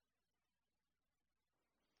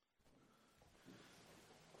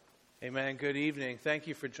Amen. Good evening. Thank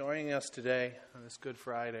you for joining us today on this Good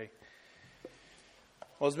Friday.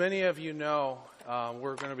 Well, as many of you know,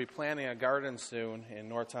 we're going to be planting a garden soon in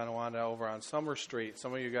North Tonawanda over on Summer Street.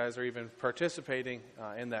 Some of you guys are even participating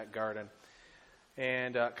in that garden.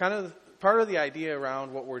 And kind of part of the idea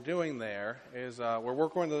around what we're doing there is we're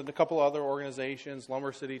working with a couple other organizations,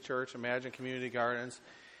 Lumber City Church, Imagine Community Gardens.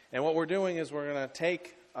 And what we're doing is we're going to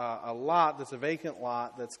take a lot that's a vacant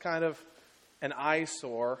lot that's kind of an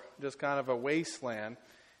eyesore, just kind of a wasteland,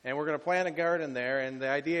 and we're going to plant a garden there, and the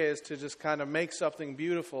idea is to just kind of make something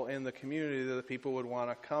beautiful in the community that the people would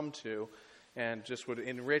want to come to and just would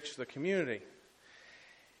enrich the community.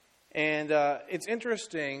 And it's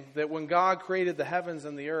interesting that when God created the heavens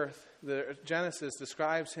and the earth, the Genesis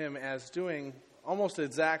describes him as doing almost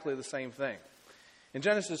exactly the same thing. In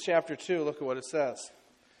Genesis chapter 2, look at what it says.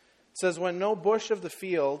 It says, when no bush of the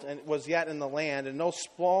field was yet in the land, and no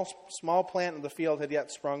small plant of the field had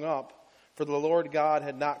yet sprung up, for the Lord God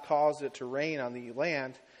had not caused it to rain on the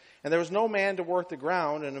land, and there was no man to work the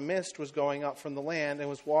ground, and a mist was going up from the land and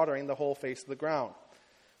was watering the whole face of the ground.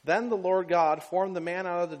 Then the Lord God formed the man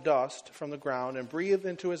out of the dust from the ground and breathed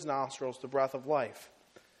into his nostrils the breath of life.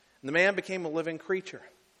 And the man became a living creature.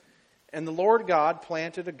 And the Lord God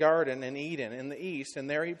planted a garden in Eden in the east, and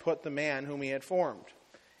there he put the man whom he had formed.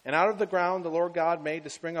 And out of the ground the Lord God made to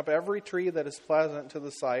spring up every tree that is pleasant to the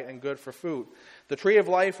sight and good for food. The tree of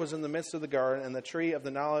life was in the midst of the garden, and the tree of the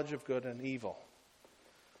knowledge of good and evil.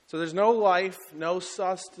 So there's no life, no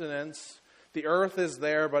sustenance. The earth is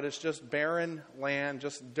there, but it's just barren land,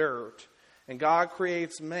 just dirt. And God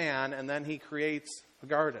creates man, and then he creates a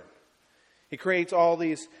garden. He creates all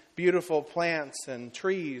these beautiful plants and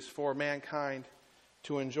trees for mankind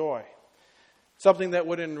to enjoy. Something that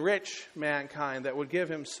would enrich mankind, that would give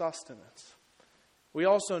him sustenance. We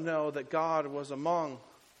also know that God was among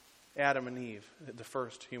Adam and Eve, the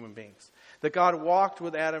first human beings. That God walked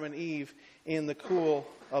with Adam and Eve in the cool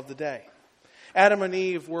of the day. Adam and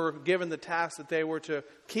Eve were given the task that they were to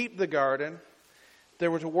keep the garden. They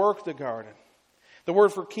were to work the garden. The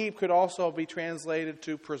word for keep could also be translated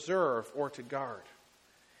to preserve or to guard.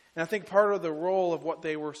 And I think part of the role of what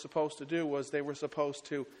they were supposed to do was they were supposed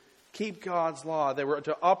to keep God's law. They were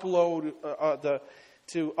to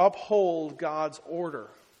uphold God's order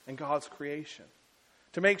and God's creation.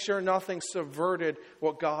 To make sure nothing subverted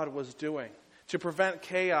what God was doing. To prevent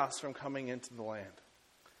chaos from coming into the land.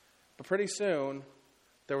 But pretty soon,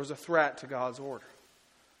 there was a threat to God's order.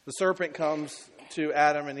 The serpent comes to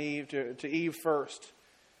Adam and Eve, to Eve first.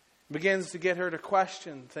 Begins to get her to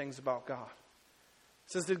question things about God.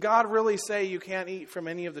 Says, did God really say you can't eat from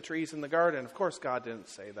any of the trees in the garden? Of course God didn't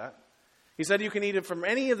say that. He said you can eat it from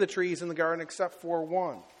any of the trees in the garden except for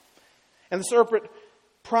one. And the serpent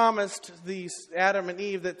promised these Adam and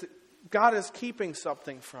Eve that God is keeping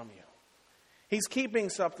something from you. He's keeping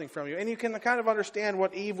something from you. And you can kind of understand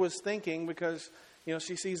what Eve was thinking because,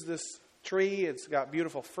 she sees this tree, it's got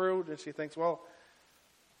beautiful fruit, and she thinks, well,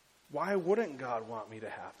 why wouldn't God want me to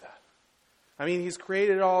have that? I mean, he's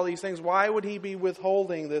created all these things. Why would he be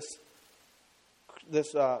withholding this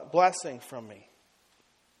blessing from me?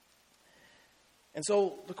 And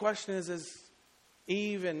so the question is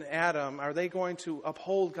Eve and Adam, are they going to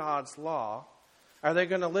uphold God's law? Are they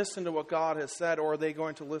going to listen to what God has said, or are they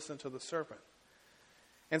going to listen to the serpent?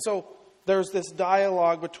 And so there's this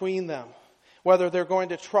dialogue between them, whether they're going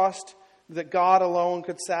to trust that God alone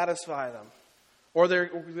could satisfy them, or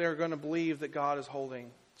they're going to believe that God is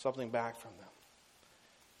holding something back from them.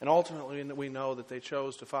 And ultimately, we know that they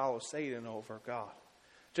chose to follow Satan over God.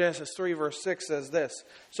 Genesis 3 verse 6 says this,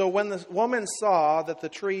 so when the woman saw that the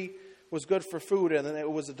tree was good for food and that it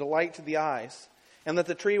was a delight to the eyes, and that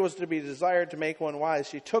the tree was to be desired to make one wise,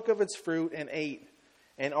 she took of its fruit and ate,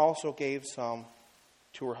 and also gave some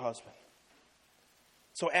to her husband.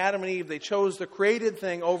 So Adam and Eve, they chose the created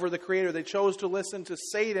thing over the Creator. They chose to listen to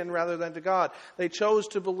Satan rather than to God. They chose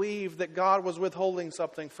to believe that God was withholding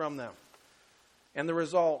something from them. And the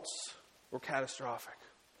results were catastrophic.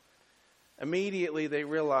 Immediately they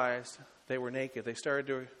realized they were naked. They started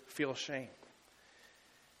to feel shame.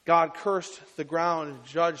 God cursed the ground and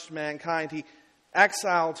judged mankind. He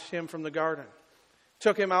exiled him from the garden.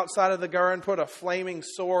 Took him outside of the garden, put a flaming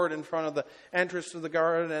sword in front of the entrance to the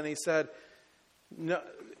garden, and he said, no,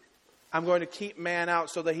 I'm going to keep man out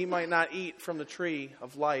so that he might not eat from the tree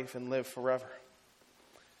of life and live forever.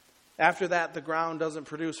 After that, the ground doesn't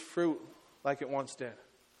produce fruit like it once did.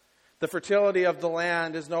 The fertility of the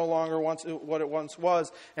land is no longer what it once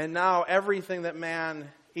was. And now everything that man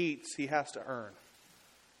eats, he has to earn.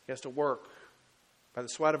 He has to work by the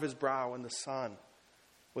sweat of his brow in the sun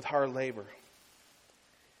with hard labor.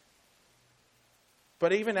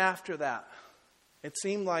 But even after that, it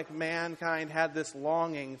seemed like mankind had this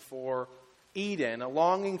longing for Eden, a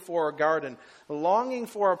longing for a garden, a longing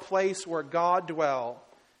for a place where God dwelled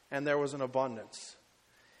and there was an abundance.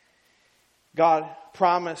 God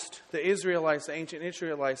promised the Israelites, the ancient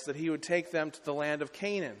Israelites, that He would take them to the land of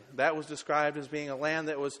Canaan. That was described as being a land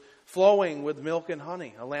that was flowing with milk and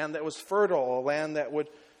honey, a land that was fertile, a land that would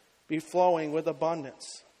be flowing with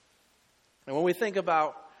abundance. And when we think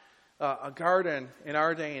about a garden in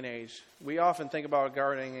our day and age, we often think about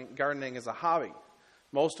gardening as a hobby.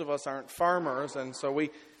 Most of us aren't farmers, and so we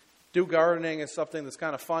do gardening as something that's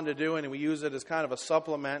kind of fun to do, and we use it as kind of a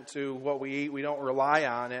supplement to what we eat. We don't rely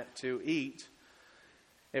on it to eat.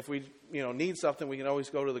 If we need something, we can always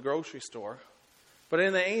go to the grocery store. But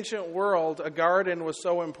in the ancient world, a garden was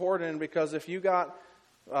so important because if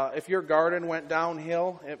your garden went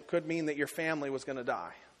downhill, it could mean that your family was going to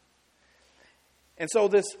die. And so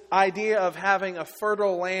this idea of having a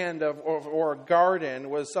fertile land or a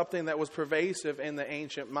garden was something that was pervasive in the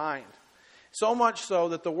ancient mind. So much so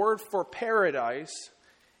that the word for paradise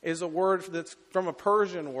is a word that's from a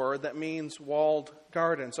Persian word that means walled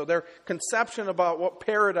garden. So their conception about what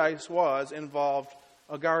paradise was involved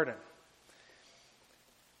a garden.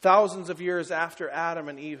 Thousands of years after Adam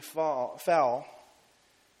and Eve fell,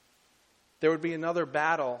 there would be another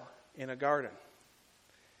battle in a garden.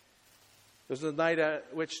 It was the night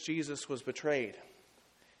at which Jesus was betrayed.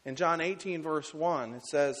 In John 18, verse 1, it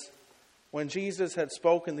says, "When Jesus had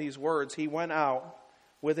spoken these words, He went out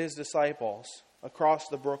with His disciples across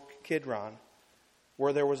the brook Kidron,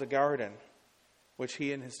 where there was a garden, which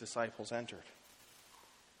He and His disciples entered."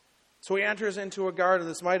 So He enters into a garden.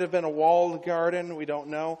 This might have been a walled garden. We don't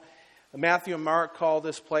know. Matthew and Mark call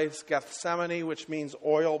this place Gethsemane, which means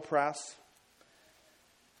oil press.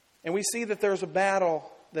 And we see that there's a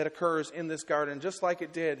battle that occurs in this garden, just like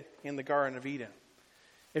it did in the Garden of Eden.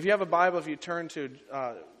 If you have a Bible, if you turn to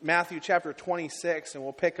Matthew chapter 26, and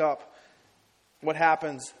we'll pick up what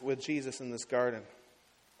happens with Jesus in this garden.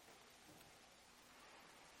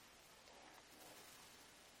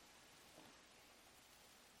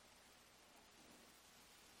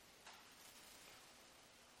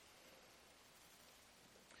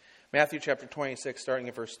 Matthew chapter 26, starting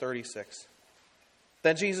at verse 36.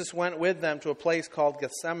 "Then Jesus went with them to a place called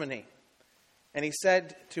Gethsemane, and He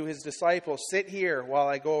said to His disciples, 'Sit here while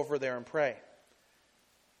I go over there and pray.'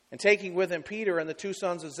 And taking with Him Peter and the two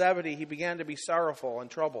sons of Zebedee, He began to be sorrowful and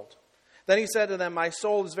troubled. Then He said to them, 'My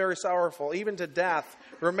soul is very sorrowful, even to death.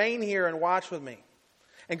 Remain here and watch with me.'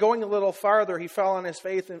 And going a little farther, He fell on His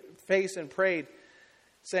face and prayed,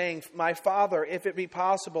 saying, 'My Father, if it be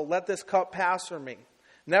possible, let this cup pass from me.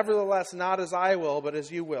 Nevertheless, not as I will, but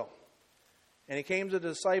as You will.' And He came to the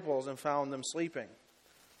disciples and found them sleeping.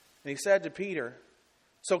 And He said to Peter,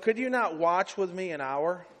 'So could you not watch with me an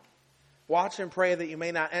hour? Watch and pray that you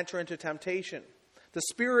may not enter into temptation. The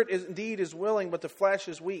spirit indeed is willing, but the flesh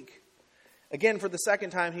is weak.' Again, for the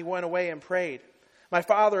second time, He went away and prayed, 'My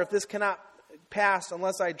Father, if this cannot pass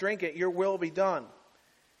unless I drink it, Your will be done.'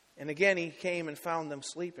 And again He came and found them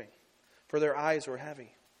sleeping, for their eyes were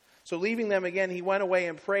heavy. So leaving them again, He went away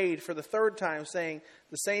and prayed for the third time, saying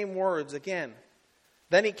the same words again.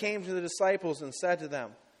 Then He came to the disciples and said to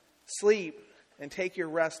them, 'Sleep and take your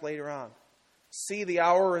rest later on. See, the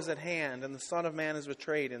hour is at hand, and the Son of Man is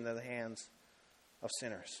betrayed into the hands of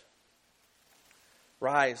sinners.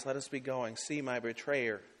 Rise, let us be going. See, my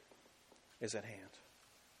betrayer is at hand.'"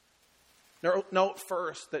 Note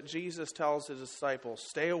first that Jesus tells His disciples,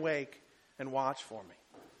 "Stay awake and watch for me."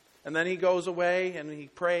 And then He goes away and He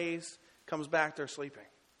prays, comes back, they're sleeping.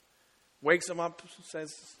 Wakes them up,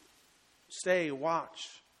 says, "Stay,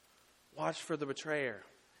 watch. Watch for the betrayer."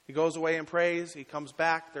 He goes away and prays, He comes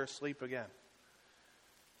back, they're asleep again.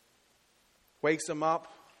 Wakes them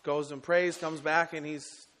up, goes and prays, comes back, and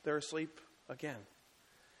they're asleep again.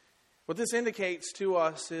 What this indicates to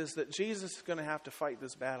us is that Jesus is going to have to fight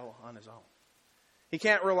this battle on His own. He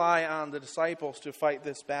can't rely on the disciples to fight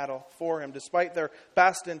this battle for Him. Despite their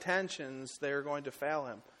best intentions, they're going to fail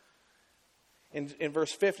Him. In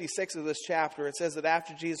verse 56 of this chapter, it says that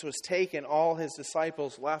after Jesus was taken, all His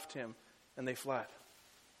disciples left Him and they fled.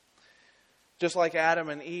 Just like Adam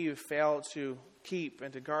and Eve failed to keep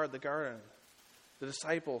and to guard the garden, the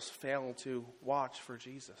disciples failed to watch for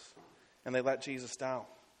Jesus, and they let Jesus down.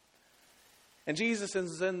 And Jesus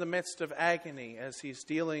is in the midst of agony as He's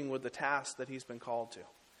dealing with the task that He's been called to.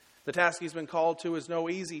 The task He's been called to is no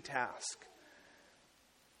easy task.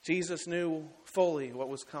 Jesus knew fully what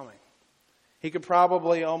was coming. He could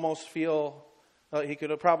probably almost feel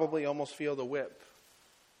the whip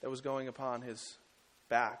that was going upon His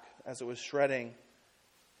back as it was shredding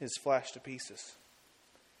His flesh to pieces.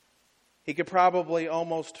 He could probably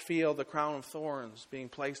almost feel the crown of thorns being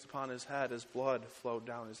placed upon his head as blood flowed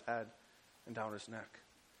down his head and down his neck.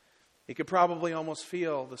 He could probably almost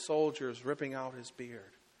feel the soldiers ripping out his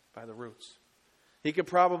beard by the roots. He could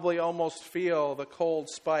probably almost feel the cold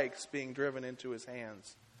spikes being driven into his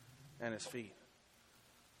hands and his feet.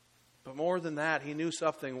 But more than that, he knew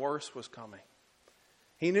something worse was coming.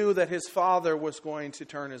 He knew that his Father was going to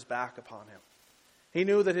turn his back upon him. He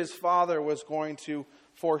knew that his Father was going to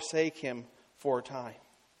forsake him for a time.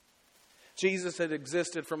 Jesus had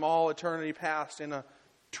existed from all eternity past in a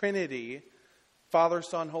Trinity, Father,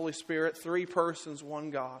 Son, Holy Spirit, three persons, one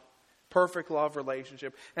God, perfect love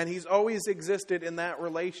relationship. And he's always existed in that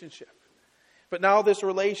relationship. But now this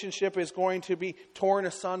relationship is going to be torn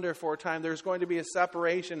asunder for a time. There's going to be a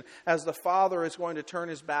separation as the Father is going to turn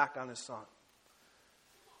his back on his Son.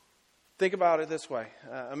 Think about it this way.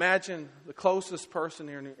 Imagine the closest person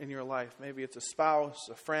in your life. Maybe it's a spouse,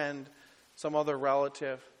 a friend, some other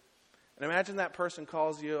relative. And imagine that person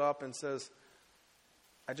calls you up and says,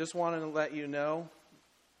 I just wanted to let you know,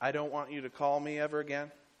 I don't want you to call me ever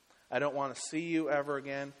again. I don't want to see you ever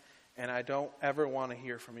again. And I don't ever want to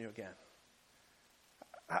hear from you again.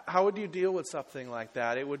 How would you deal with something like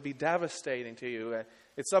that? It would be devastating to you.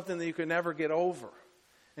 It's something that you could never get over.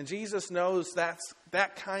 And Jesus knows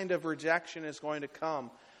that kind of rejection is going to come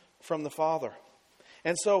from the Father.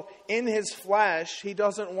 And so in his flesh, he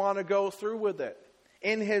doesn't want to go through with it.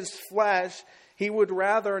 In his flesh, he would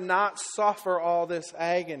rather not suffer all this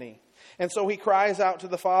agony. And so he cries out to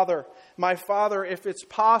the Father, my Father, if it's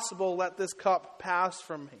possible, let this cup pass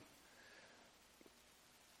from me.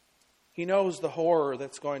 He knows the horror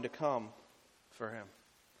that's going to come for him.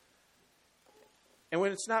 And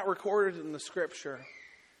when it's not recorded in the Scripture,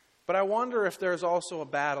 but I wonder if there's also a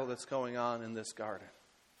battle that's going on in this garden.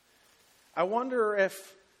 I wonder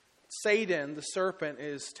if Satan, the serpent,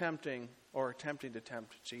 is tempting or attempting to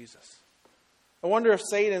tempt Jesus. I wonder if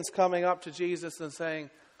Satan's coming up to Jesus and saying,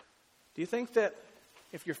 do you think that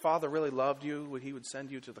if your Father really loved you, he would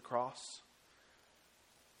send you to the cross?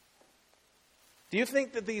 Do you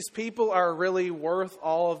think that these people are really worth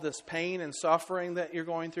all of this pain and suffering that you're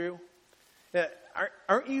going through?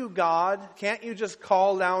 Aren't you God? Can't you just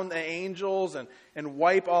call down the angels and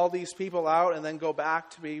wipe all these people out and then go back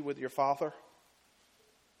to be with your Father?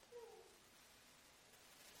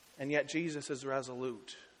 And yet Jesus is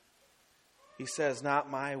resolute. He says,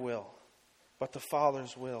 not my will, but the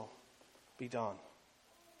Father's will be done.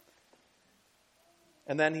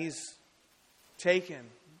 And then he's taken.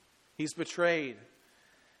 He's betrayed.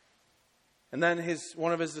 And then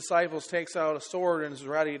one of his disciples takes out a sword and is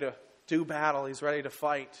ready to do battle. He's ready to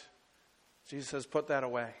fight. Jesus says, put that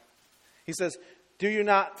away. He says, do you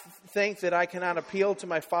not think that I cannot appeal to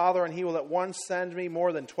my Father and he will at once send me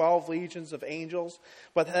more than 12 legions of angels?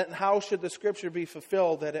 But then how should the Scripture be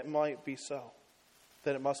fulfilled that it might be so?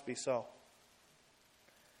 That it must be so.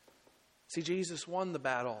 See, Jesus won the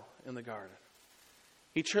battle in the garden.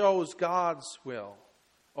 He chose God's will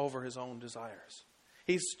over his own desires.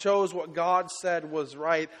 He chose what God said was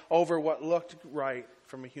right over what looked right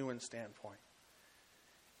from a human standpoint.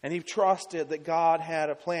 And he trusted that God had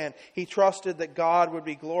a plan. He trusted that God would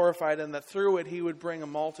be glorified and that through it he would bring a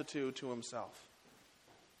multitude to himself.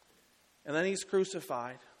 And then he's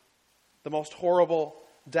crucified. The most horrible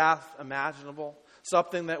death imaginable.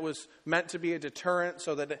 Something that was meant to be a deterrent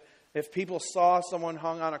so that if people saw someone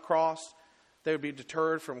hung on a cross, they would be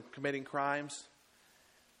deterred from committing crimes.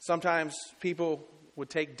 Sometimes people would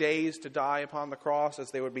take days to die upon the cross as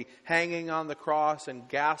they would be hanging on the cross and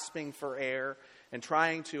gasping for air and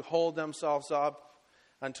trying to hold themselves up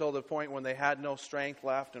until the point when they had no strength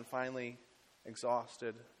left and finally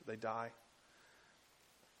exhausted, they die.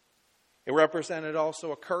 It represented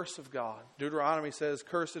also a curse of God. Deuteronomy says,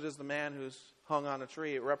 cursed is the man who's hung on a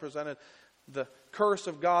tree. It represented the curse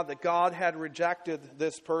of God, that God had rejected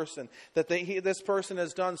this person, that this person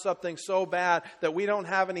has done something so bad that we don't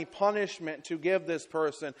have any punishment to give this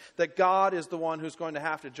person, that God is the one who's going to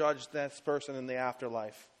have to judge this person in the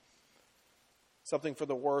afterlife. Something for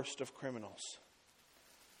the worst of criminals.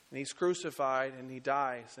 And he's crucified and he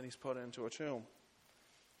dies and he's put into a tomb.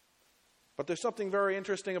 But there's something very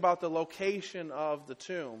interesting about the location of the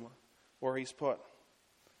tomb where he's put.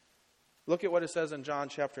 Look at what it says in John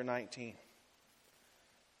chapter 19.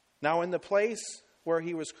 Now in the place where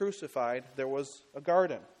he was crucified, there was a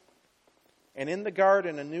garden. And in the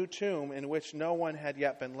garden, a new tomb in which no one had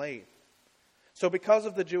yet been laid. So because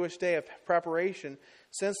of the Jewish day of preparation,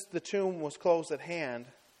 since the tomb was close at hand,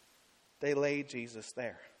 they laid Jesus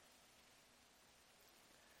there.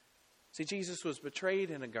 See, Jesus was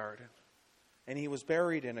betrayed in a garden, and he was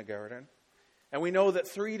buried in a garden, And we know that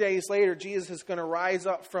 3 days later, Jesus is going to rise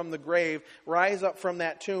up from the grave, rise up from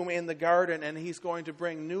that tomb in the garden, and he's going to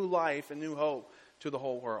bring new life and new hope to the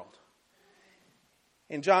whole world.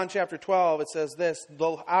 In John chapter 12, it says this,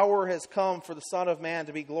 "The hour has come for the Son of Man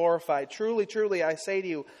to be glorified. Truly, truly, I say to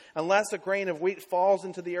you, unless a grain of wheat falls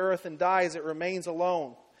into the earth and dies, it remains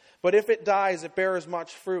alone. But if it dies, it bears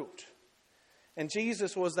much fruit." And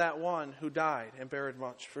Jesus was that one who died and bare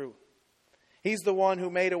much fruit. He's the one who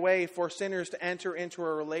made a way for sinners to enter into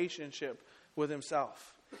a relationship with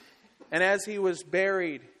himself. And as he was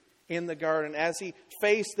buried in the garden, as he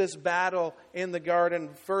faced this battle in the garden,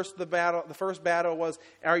 the first battle was,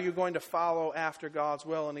 are you going to follow after God's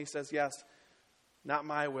will? And he says, yes, not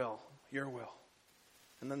my will, your will.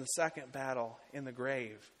 And then the second battle in the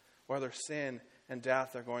grave, whether sin and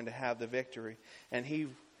death are going to have the victory. And he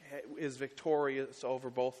is victorious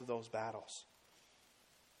over both of those battles.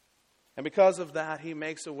 And because of that, he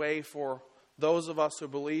makes a way for those of us who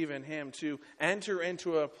believe in him to enter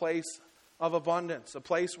into a place of abundance, a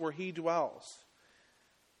place where he dwells.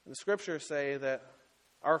 The scriptures say that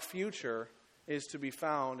our future is to be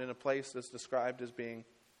found in a place that's described as being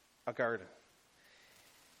a garden.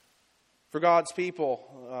 For God's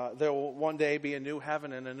people, there will one day be a new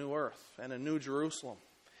heaven and a new earth and a new Jerusalem.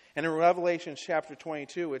 And in Revelation chapter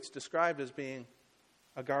 22, it's described as being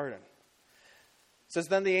a garden. It says,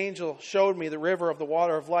 "Then the angel showed me the river of the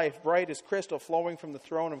water of life, bright as crystal, flowing from the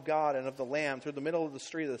throne of God and of the Lamb through the middle of the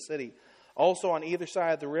street of the city. Also on either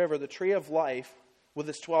side of the river, the tree of life with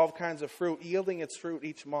its 12 kinds of fruit, yielding its fruit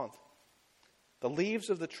each month. The leaves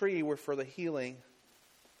of the tree were for the healing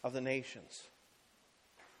of the nations."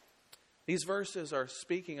 These verses are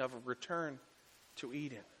speaking of a return to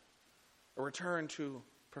Eden, a return to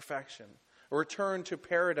perfection, a return to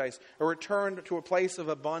paradise, a return to a place of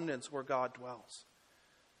abundance where God dwells.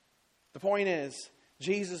 The point is,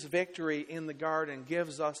 Jesus' victory in the garden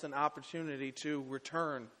gives us an opportunity to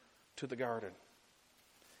return to the garden.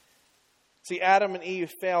 See, Adam and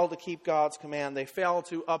Eve failed to keep God's command. They failed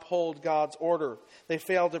to uphold God's order. They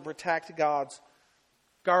failed to protect God's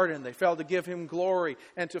garden. They failed to give him glory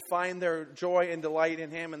and to find their joy and delight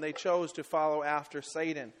in him. And they chose to follow after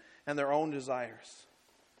Satan and their own desires.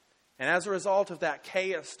 And as a result of that,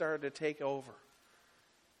 chaos started to take over.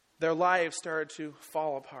 Their lives started to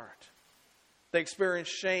fall apart. They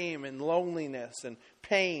experienced shame and loneliness and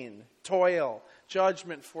pain, toil,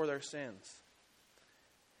 judgment for their sins.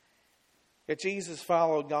 Yet Jesus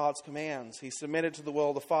followed God's commands. He submitted to the will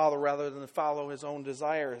of the Father rather than follow his own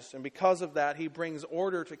desires. And because of that, he brings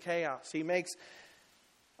order to chaos. He makes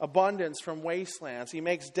abundance from wastelands. He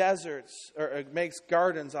makes makes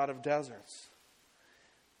gardens out of deserts.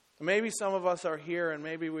 Maybe some of us are here, and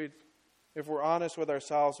maybe if we're honest with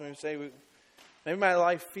ourselves, we say, maybe my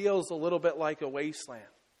life feels a little bit like a wasteland.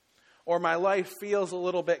 Or my life feels a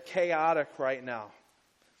little bit chaotic right now.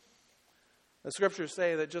 The scriptures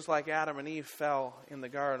say that just like Adam and Eve fell in the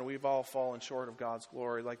garden, we've all fallen short of God's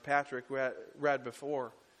glory. Like Patrick read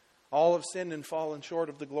before, all have sinned and fallen short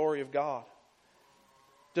of the glory of God.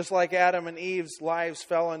 Just like Adam and Eve's lives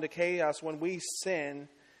fell into chaos, when we sin,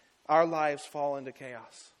 our lives fall into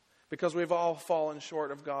chaos. Because we've all fallen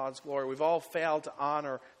short of God's glory. We've all failed to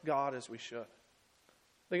honor God as we should.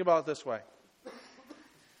 Think about it this way.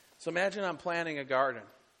 So imagine I'm planting a garden.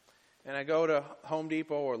 And I go to Home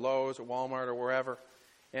Depot or Lowe's or Walmart or wherever.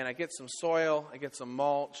 And I get some soil, I get some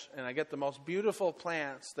mulch, and I get the most beautiful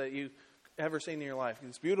plants that you've ever seen in your life.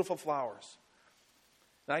 These beautiful flowers.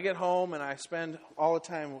 And I get home and I spend all the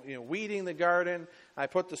time weeding the garden. I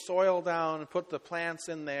put the soil down, put the plants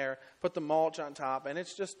in there, put the mulch on top. And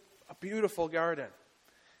it's just a beautiful garden.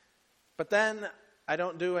 But then I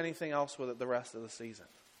don't do anything else with it the rest of the season.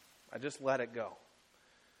 I just let it go.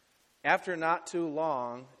 After not too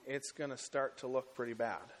long, it's going to start to look pretty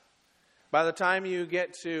bad. By the time you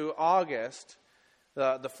get to August,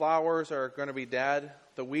 the flowers are going to be dead.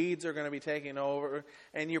 The weeds are going to be taking over.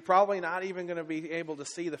 And you're probably not even going to be able to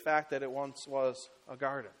see the fact that it once was a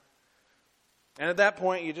garden. And at that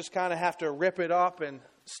point, you just kind of have to rip it up and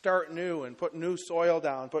start new and put new soil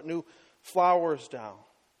down, put new flowers down.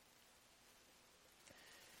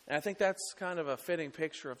 And I think that's kind of a fitting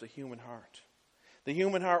picture of the human heart. The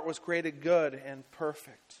human heart was created good and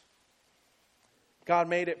perfect. God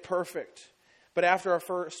made it perfect. But after our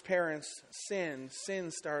first parents sinned,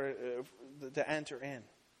 sin started to enter in.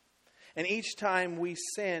 And each time we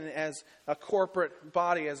sin as a corporate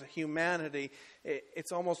body, as a humanity,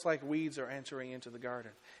 it's almost like weeds are entering into the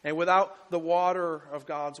garden. And without the water of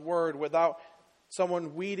God's word, without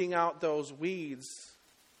someone weeding out those weeds,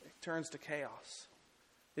 it turns to chaos.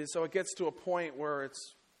 And so it gets to a point where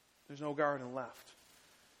there's no garden left.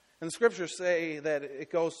 And the scriptures say that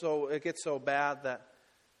it gets so bad that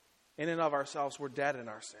in and of ourselves we're dead in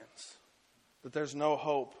our sins. That there's no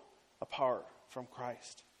hope apart from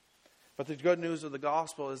Christ. But the good news of the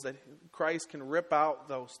gospel is that Christ can rip out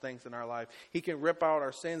those things in our life. He can rip out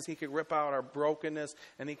our sins. He can rip out our brokenness.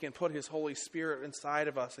 And He can put His Holy Spirit inside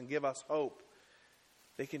of us and give us hope.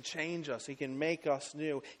 He can change us. He can make us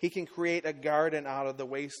new. He can create a garden out of the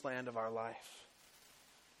wasteland of our life.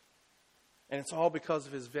 And it's all because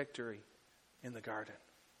of His victory in the garden.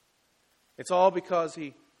 It's all because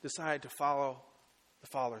He decided to follow the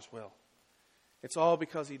Father's will. It's all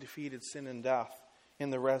because He defeated sin and death in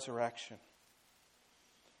the resurrection.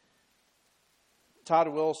 Todd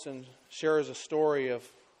Wilson shares a story of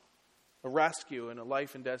a rescue in a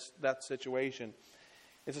life and death situation.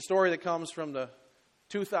 It's a story that comes from the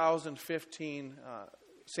 2015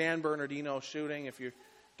 San Bernardino shooting. If you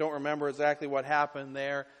don't remember exactly what happened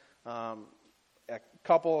there, a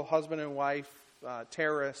couple, husband and wife,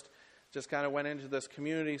 terrorist, just kind of went into this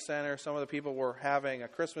community center. Some of the people were having a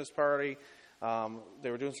Christmas party. They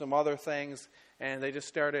were doing some other things, and they just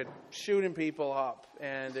started shooting people up.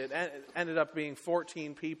 And it ended up being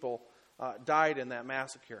 14 people died in that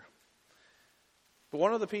massacre. But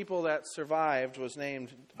one of the people that survived was named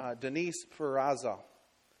Denise Peraza.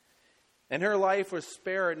 And her life was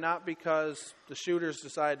spared not because the shooters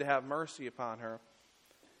decided to have mercy upon her,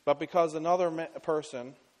 but because another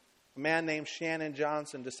person, a man named Shannon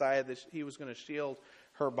Johnson, decided that he was going to shield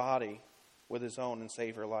her body with his own and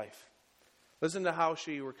save her life. Listen to how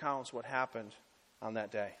she recounts what happened on that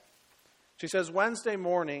day. She says, Wednesday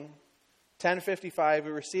morning, 10:55,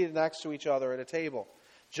 we were seated next to each other at a table,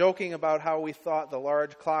 joking about how we thought the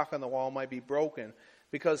large clock on the wall might be broken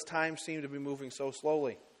because time seemed to be moving so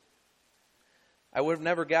slowly. I would have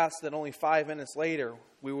never guessed that only 5 minutes later,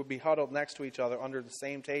 we would be huddled next to each other under the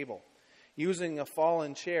same table, using a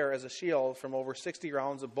fallen chair as a shield from over 60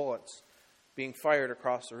 rounds of bullets being fired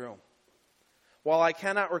across the room. While I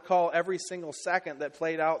cannot recall every single second that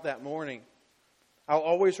played out that morning, I'll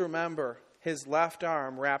always remember his left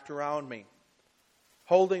arm wrapped around me,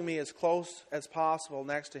 holding me as close as possible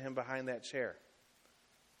next to him behind that chair.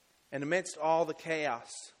 And amidst all the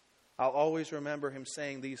chaos, I'll always remember him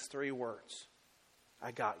saying these 3 words: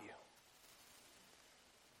 I got you.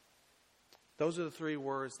 Those are the 3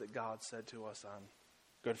 words that God said to us on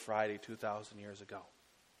Good Friday 2,000 years ago.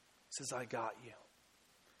 He says, I got you.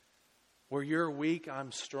 Where you're weak,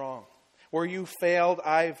 I'm strong. Where you failed,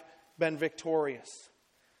 I've been victorious.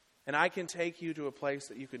 And I can take you to a place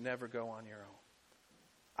that you could never go on your own.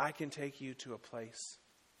 I can take you to a place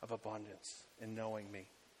of abundance in knowing me.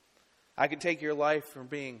 I can take your life from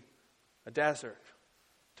being a desert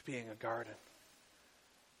to being a garden.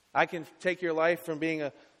 I can take your life from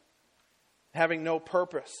having no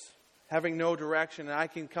purpose, having no direction, and I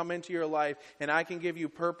can come into your life and I can give you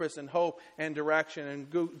purpose and hope and direction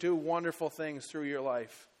and do wonderful things through your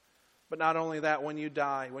life. But not only that, when you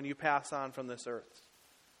die, when you pass on from this earth,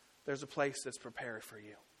 there's a place that's prepared for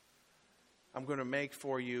you. I'm going to make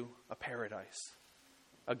for you a paradise,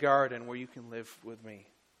 a garden where you can live with me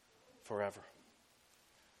forever.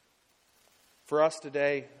 For us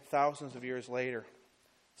today, thousands of years later,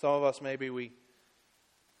 some of us, maybe we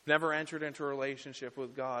never entered into a relationship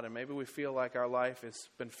with God, and maybe we feel like our life has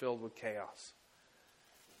been filled with chaos.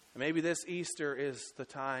 And maybe this Easter is the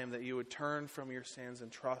time that you would turn from your sins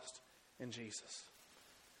and trust in Jesus.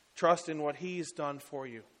 Trust in what He's done for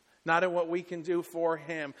you. Not in what we can do for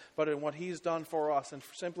Him, but in what He's done for us, and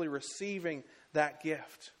simply receiving that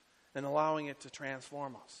gift and allowing it to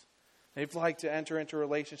transform us. And if you'd like to enter into a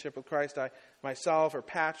relationship with Christ, myself or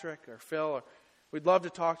Patrick or Phil, we'd love to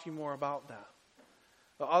talk to you more about that.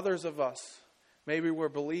 But others of us, maybe we're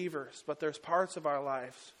believers, but there's parts of our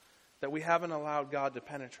lives that we haven't allowed God to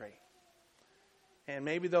penetrate. And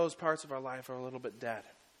maybe those parts of our life are a little bit dead.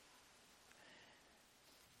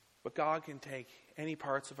 But God can take any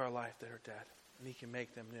parts of our life that are dead, and He can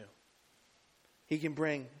make them new. He can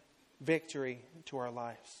bring victory to our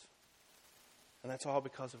lives. And that's all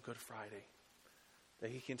because of Good Friday.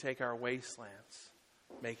 That He can take our wastelands,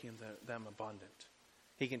 making them abundant.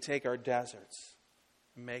 He can take our deserts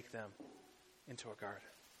and make them into a garden.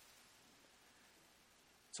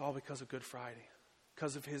 It's all because of Good Friday.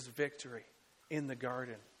 Because of His victory in the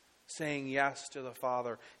garden. Saying yes to the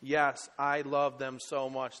Father. Yes, I love them so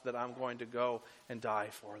much that I'm going to go and die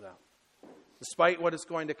for them. Despite what it's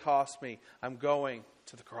going to cost me, I'm going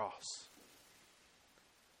to the cross.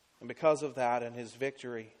 And because of that and His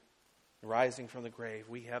victory, rising from the grave,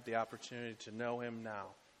 we have the opportunity to know Him now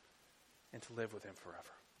and to live with Him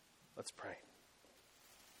forever. Let's pray.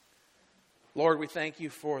 Lord, we thank you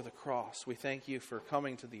for the cross. We thank you for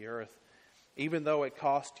coming to the earth, even though it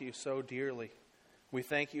cost you so dearly. We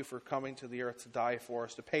thank you for coming to the earth to die for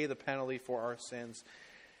us, to pay the penalty for our sins,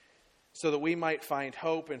 so that we might find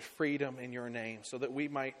hope and freedom in your name, so that we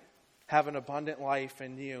might have an abundant life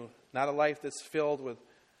in you, not a life that's filled with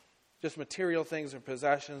just material things and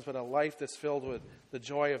possessions, but a life that's filled with the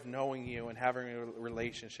joy of knowing you and having a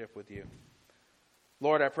relationship with you.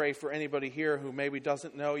 Lord, I pray for anybody here who maybe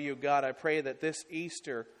doesn't know you. God, I pray that this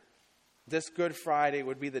Easter, this Good Friday,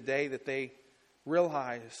 would be the day that they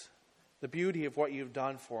realize the beauty of what you've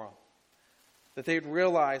done for them. That they'd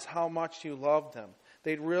realize how much you love them.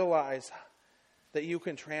 They'd realize that you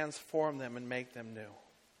can transform them and make them new.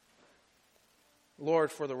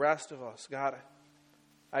 Lord, for the rest of us, God,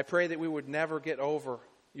 I pray that we would never get over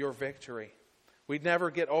your victory. We'd never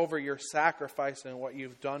get over your sacrifice and what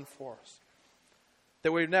you've done for us.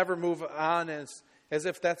 That we'd never move on as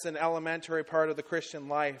if that's an elementary part of the Christian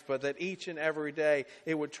life, but that each and every day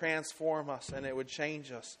it would transform us and it would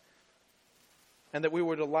change us. And that we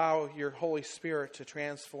would allow your Holy Spirit to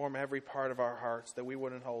transform every part of our hearts, that we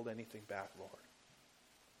wouldn't hold anything back, Lord.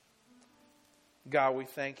 God, we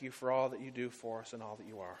thank you for all that you do for us and all that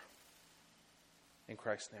you are. In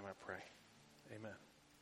Christ's name I pray. Amen.